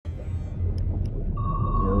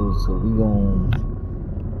So we gon'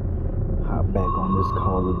 hop back on this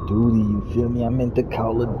Call of Duty, you feel me? I meant the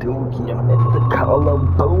Call of Duty, I meant the Call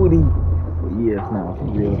of Booty. But yeah, it's not for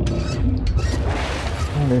real.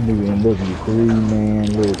 Oh, that nigga MW3, man,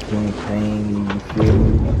 little campaign, you feel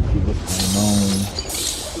me? See what's going on.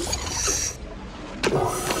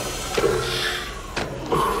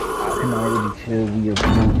 I can already tell we are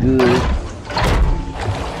doing good.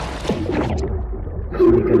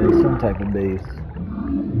 Sneaking in some type of base.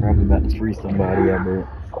 Probably about to free somebody, I bet.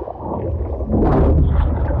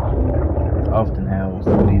 Often how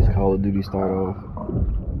some of these Call of Duty start off.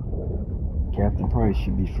 Captain Price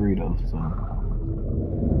should be free though, so.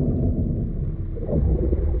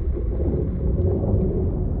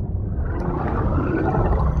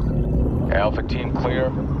 Alpha team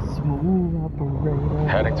clear. Smooth operator.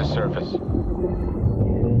 Heading to surface.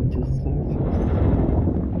 Heading to surface.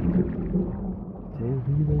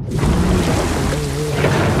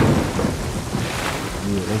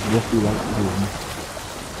 Yeah, that's what we like to do.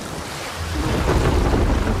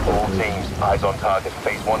 All teams, eyes on target.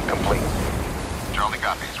 Phase 1 complete. Charlie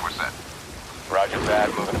copies. We're set. Roger that.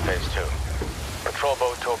 Moving to phase 2. Patrol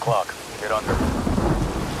boat 2 o'clock. Get under.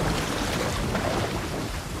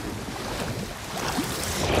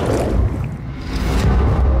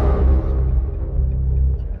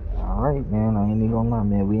 Alright, man. I ain't even gonna lie,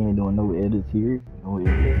 man. We ain't doing no edits here. No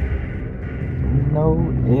edits. No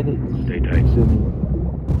edits. Stay tight.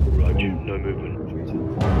 Roger. No. No movement.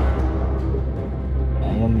 I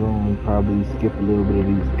am going to probably skip a little bit of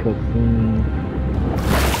these cutscenes.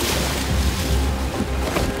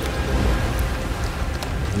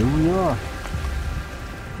 Here we are.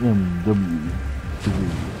 MW3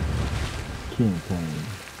 campaign.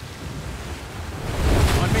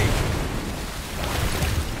 On me.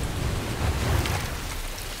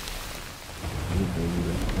 Yeah, baby,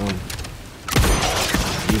 let's go.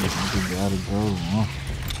 Yeah, we gotta go, huh?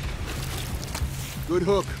 Good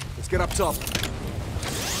hook. Let's get up top. I'm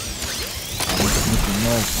sneaking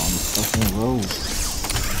up on the fucking road.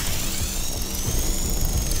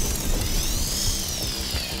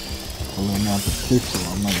 Pulling out the pistol,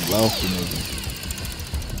 I'm like lost in it.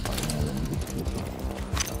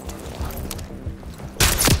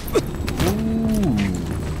 Ooh,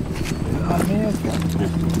 my man's got a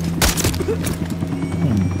pistol.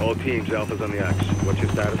 All teams, Alpha's on the axe. What's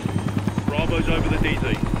your status? Bravo's over the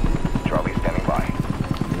DZ. Charlie standing by.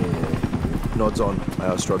 Yeah. Nods on.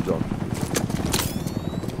 Strug's on.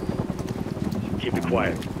 Keep it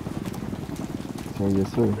quiet. So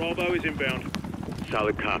yes, sir. Bravo is inbound.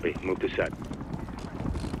 Solid copy. Move to set.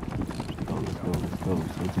 Let's go.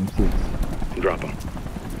 So team 6. Drop him.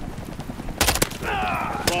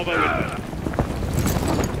 Bravo inbound.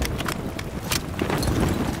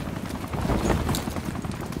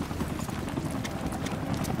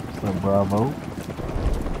 So Bravo.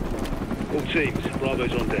 All teams,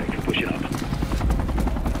 Bravo's on deck. Push it up.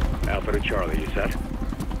 Alpha to Charlie, you set?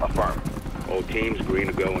 Affirm. All teams, green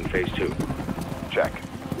to go in phase 2. Check.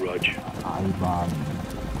 Rudge. Ivan.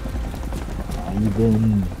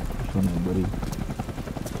 What's your name, buddy?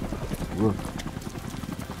 Rook.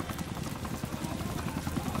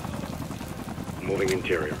 Moving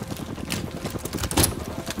interior.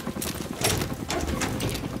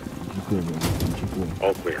 You clear, baby. You clear.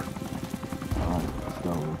 All clear. Alright, let's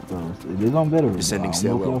go. It is on better. Descending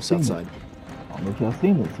stairwell, south side. I don't know if y'all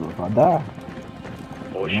seen it, so if I die,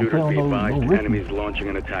 All Don't shooters tell be no advised, Ricky. enemies launching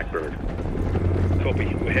an attack bird. Copy,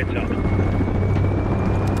 we're heads up.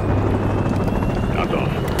 Knocked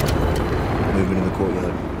off. Moving in the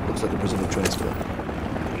courtyard. Looks like a prisoner transfer.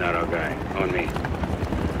 Not our guy. On me.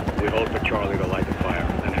 We hold for Charlie to light the fire,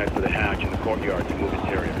 then head for the hatch in the courtyard to move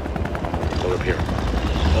interior. Hold up here.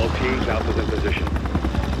 All teams out in position.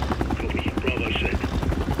 Copy, Bravo set.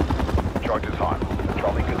 Charge is hot.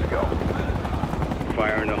 Charlie good to go.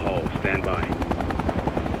 Fire in the hole. Stand by.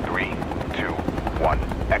 3, 2, 1.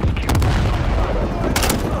 Execute.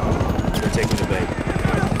 They're taking the bait.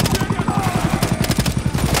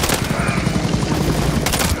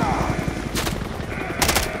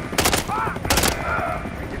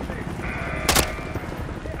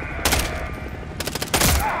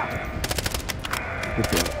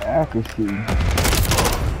 look at the accuracy.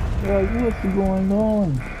 Like, what's going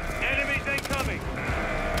on? Enemies incoming!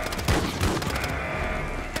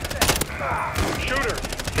 Shooter!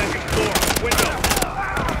 Second floor. Window!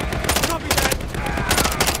 Copy that!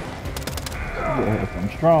 Yeah, I'm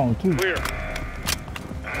strong too. Clear.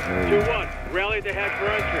 Hey, 2-1. Rally at the hatch for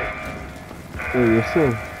entry. hey, yes, sir.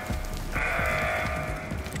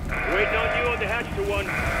 Waiting on you on the hatch, 2-1.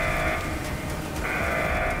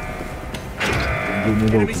 Getting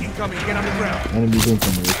it Enemies open. incoming. Get on the ground. Enemies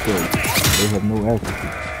incoming. Let's go. They have no accuracy.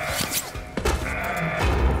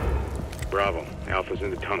 Bravo. Alpha's in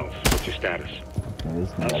the tunnels. What's your status? Okay,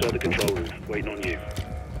 this thing Outside the got control room, waiting on you.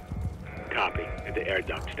 Copy. At the air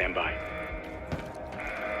duct. Stand by.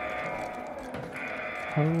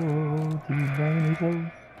 Oh, these veiny hoes.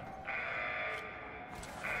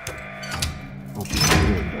 Okay,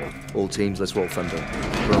 there we go. All teams, let's roll thunder.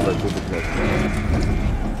 Bravo, pull the plug.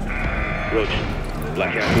 Roach.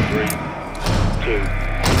 Blackout in 3, 2,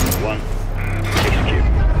 1. Execute.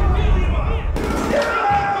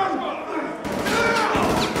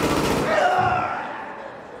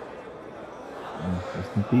 Rest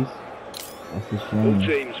in peace. That's a All shame.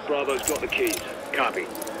 teams, Bravo's got the keys. Copy.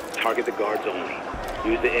 Target the guards only.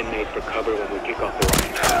 Use the inmates for cover when we kick off the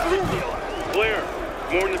riot. Clear.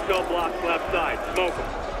 More in the cell blocks left side. Smoke them.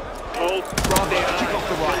 Hold. Bravo, kick off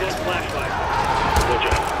the riot. Flashlight.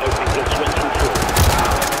 Roger. Opening looks 1 through 4.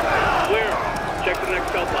 Clear. Check the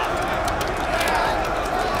next cell block.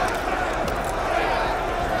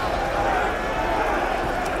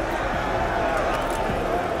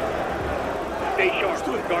 Stay sharp.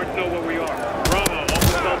 The guards know where we are. Bravo. Open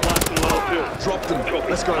cell blocks in level 2. Drop them. Trophy.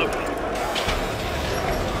 Let's go. Out.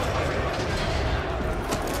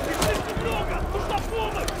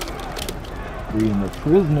 Freeing the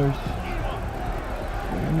prisoners.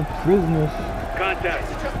 Freeing the prisoners. Contact.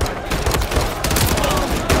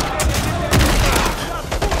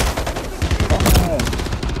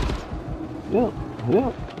 Help.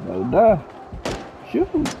 Help. Gotta die. Shoot.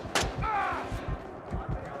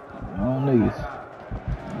 Y'all niggas.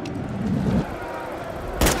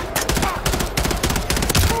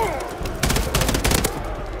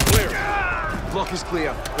 Clear. Block is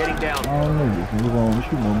clear. Heading down. Y'all niggas. Move on.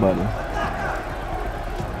 Shoot nobody.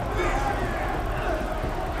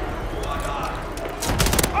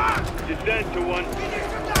 Descend to 1.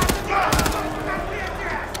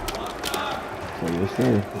 So yes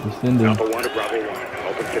sir. Descending. Alpha 1 to Bravo 1.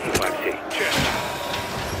 Open 55T. Check.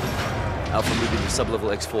 Alpha moving to sub-level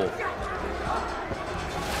X4.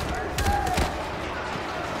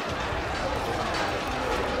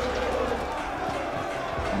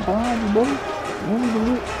 I'm behind you, buddy. You need to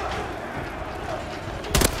look.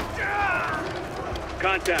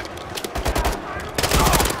 Contact.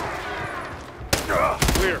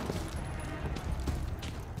 Clear.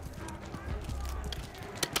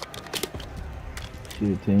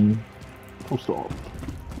 Shit, team. Go soft.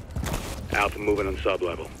 Alpha moving on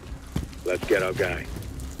sub-level. Let's get our guy.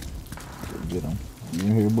 Go get him. You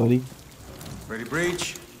in here, buddy? Ready,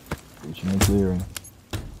 breach. Reaching and clearing.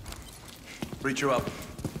 Breach her up.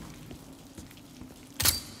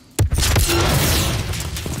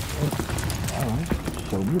 Alright.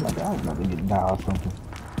 Show me like I was about to get dialed or something.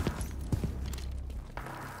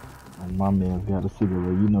 And my man's got a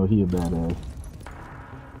cigarette. You know he a badass.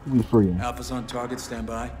 We free him. Alpha's on target. Stand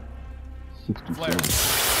by. 627.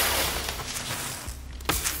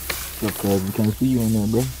 What's up, cuz? We can't see you in there,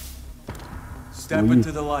 bro. Step Where into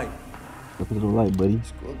you? the light. Step into the light, buddy.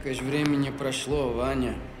 Сколько ж времени прошло,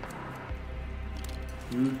 Ваня?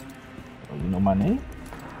 Oh, you know my name?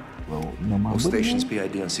 Well, you know my All buddy stations, name?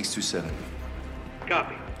 PID on 627.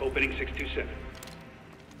 Copy. Opening 627.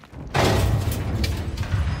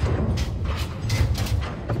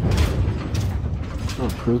 What's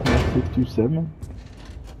up, prisoner 627?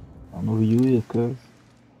 I don't know who you is, cuz.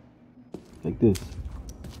 Take this.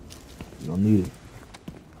 You don't need it.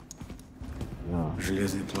 Yeah.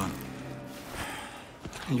 Железный план.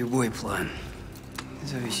 Любой план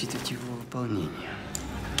зависит от его выполнения.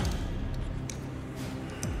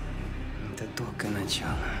 Это только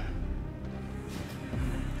начало.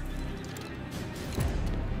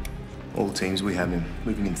 All teams, we have him.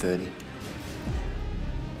 Moving in 30.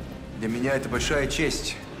 Для меня это большая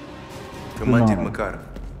честь. Командир No. Макаров.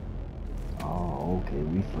 Oh, okay,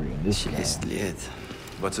 we free this guy. 6 лет.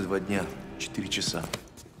 22 дня, 4 часа.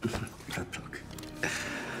 Браток.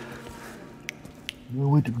 You're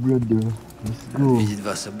with the brother. Let's go. Видеть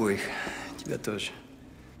вас обоих. Тебя тоже.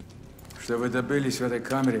 Что вы добились в этой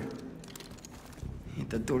камере?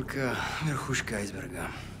 Это только верхушка айсберга.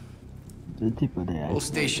 The tip of the All iceberg.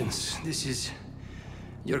 stations, this is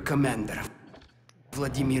your commander,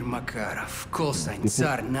 Vladimir Makarov. Call sign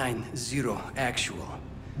SAR 90 actual.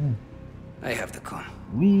 I have the con.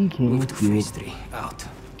 We can Move to phase skip. 3. Out.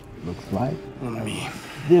 Looks like. On me.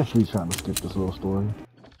 Definitely trying to skip this little story.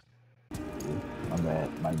 My bad,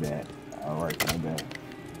 my bad. Alright, my bad.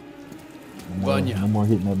 Vanya. No more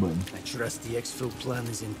hitting that button. I trust the exfil plan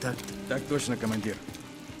is intact. Так точно, командир.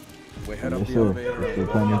 We head up Yes, the sir. elevator. Yes, sir.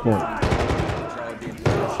 Plan intact. Charlie be in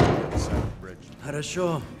position on the other side of the bridge.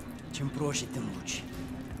 Хорошо. Чем проще, тем лучше.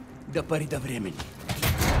 До поры до времени.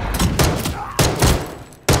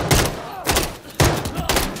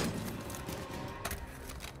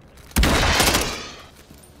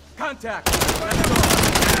 Contact!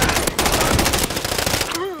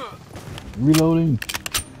 Reloading.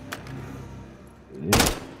 Yeah.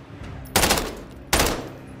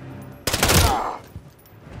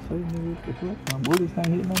 Say, nigga, what the fuck? My bullets ain't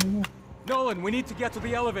hitting on me. Nolan, we need to get to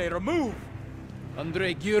the elevator. Move!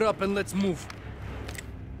 Andrei, gear up and let's move.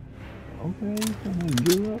 Okay,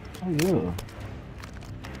 gear up. Oh, yeah.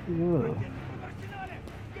 Yeah.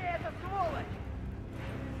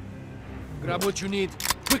 Grab what you need.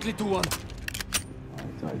 Quickly to one.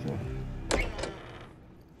 Sorry.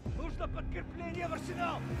 Нужно подкрепление в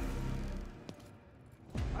арсенал!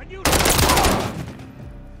 Они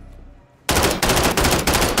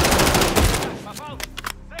попал!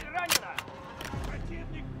 Цель ранена!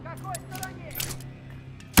 Противник в какой стороне?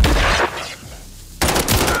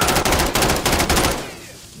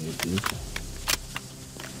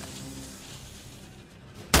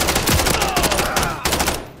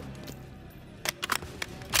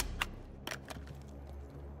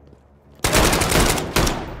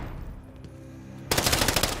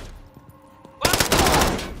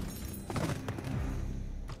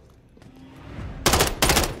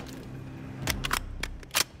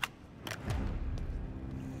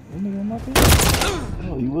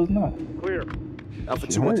 No, he was not. Clear. Alpha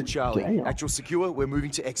 2 to Charlie. Damn. Actual secure, we're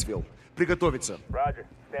moving to Xville. Приготовиться. Roger.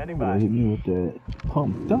 Standing Hit me with that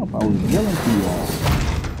pump dump. I was yelling to y'all.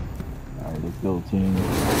 Alright, let's go, team.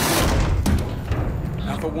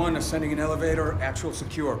 Alpha 1 is sending an elevator. Actual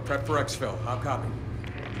secure. Prep for exfil. How copy?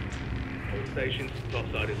 All stations, top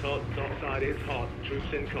side is hot, top side is hot.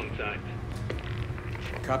 Troops in contact.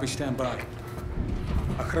 Copy, stand by.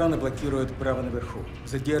 Охрана блокирует право наверху.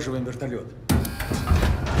 Задерживаем вертолет.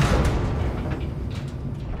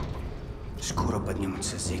 Скоро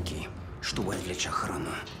поднимутся зэки, чтобы отвлечь охрану.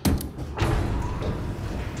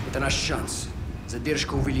 Это наш шанс.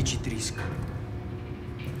 Задержка увеличит риск.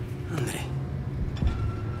 Андрей,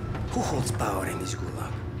 who holds power in this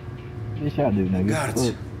gulag? Yes, y'all do, nigga. Guards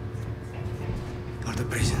Look, or the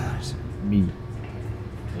prisoners? me.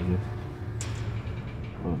 Nigga.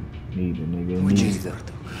 Look, me, the nigga. Which Me. is it?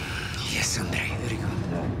 Yes, Андрей, very good.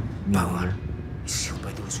 Yeah, me, Power nigga. is sealed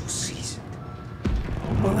by those who seize it.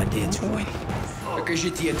 Молодец, воин.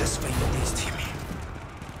 Покажите это своими действиями.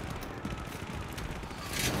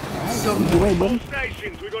 Wait, buddy.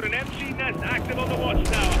 Stations, we got an MG nest active on the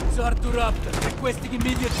watchtower. Tsar to Raptor, requesting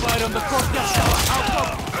immediate fire on the courtyard tower. Out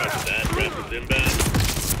of. That Raptor's inbound.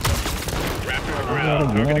 Raptor I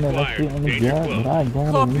ground, got a target gun that I acquired. shit in the Danger gut, close. but I got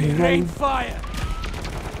it Copy, anyway. rain fire.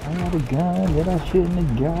 I got a gun that I shit in the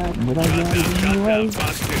gut, but I got it Shut down, anyway.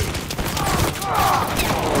 Fox 2.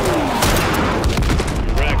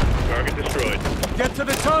 Correct, target destroyed. Get to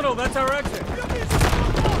the tunnel. That's our exit.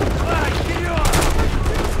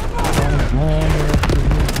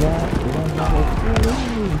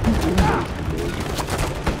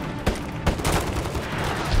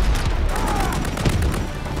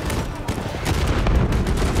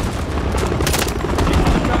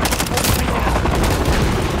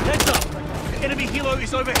 Heads up! Enemy helo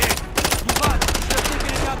is overhead! Иван, you're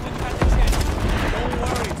taking it out when you have the chance. Don't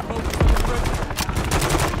worry, it's focused on the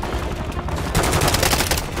prisoner.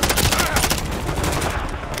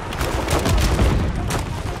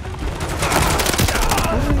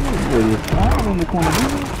 I'm in the corner,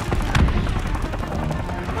 dude.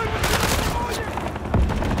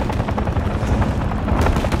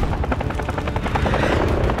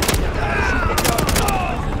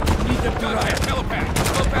 Need them to riot.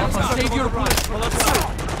 I'll save your blood.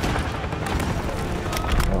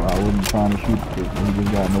 Oh, I wasn't trying to shoot this. He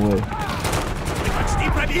just got in the way. Почти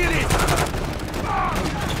пробили!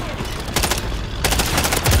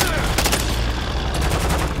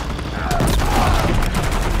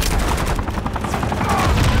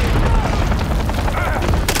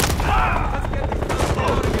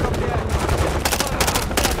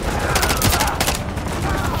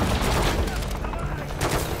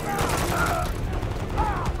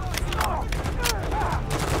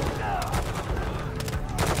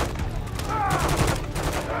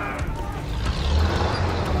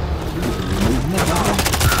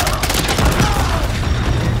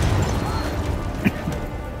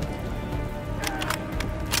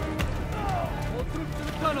 All troops to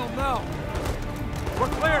the tunnel now. We're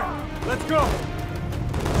clear. Let's go.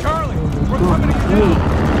 Charlie, we're coming to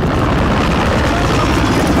you.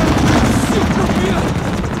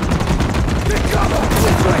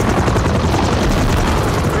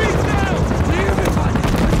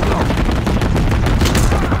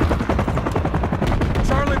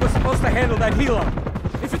 handle that helo.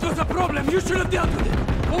 If it was a problem, you should have dealt with it.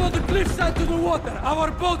 Follow the cliffside to the water.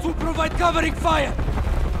 Our boats will provide covering fire.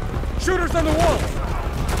 Shooters on the walls.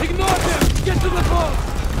 Ignore them. Get to the boat.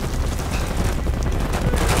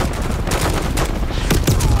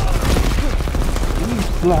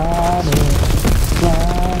 Sliding,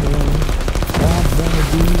 sliding, I'm gonna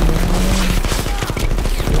be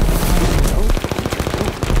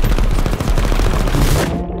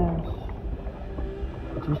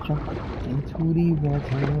just jump into the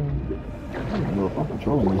water. I don't know if I'm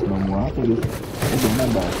controlling this no more. I think it's doing that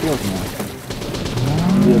by itself now.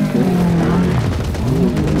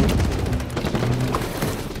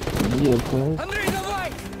 Yeah, cuz. Андрей,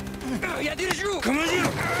 давай! Я держу! Командир!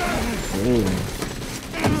 Hey.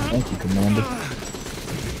 Thank you, Commander.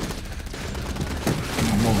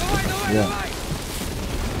 Come on. Давай, давай, Yeah. давай!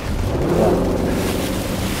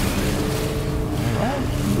 Alright,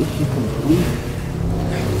 mission complete.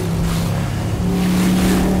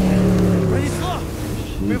 Пронесло!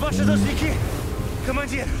 Мы ваши должники!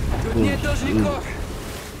 Командир! Тут нет должников!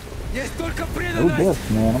 Есть только No преданность!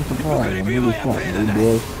 death, man. I'm surprised. I'm really shocked. No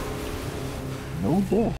death. No death.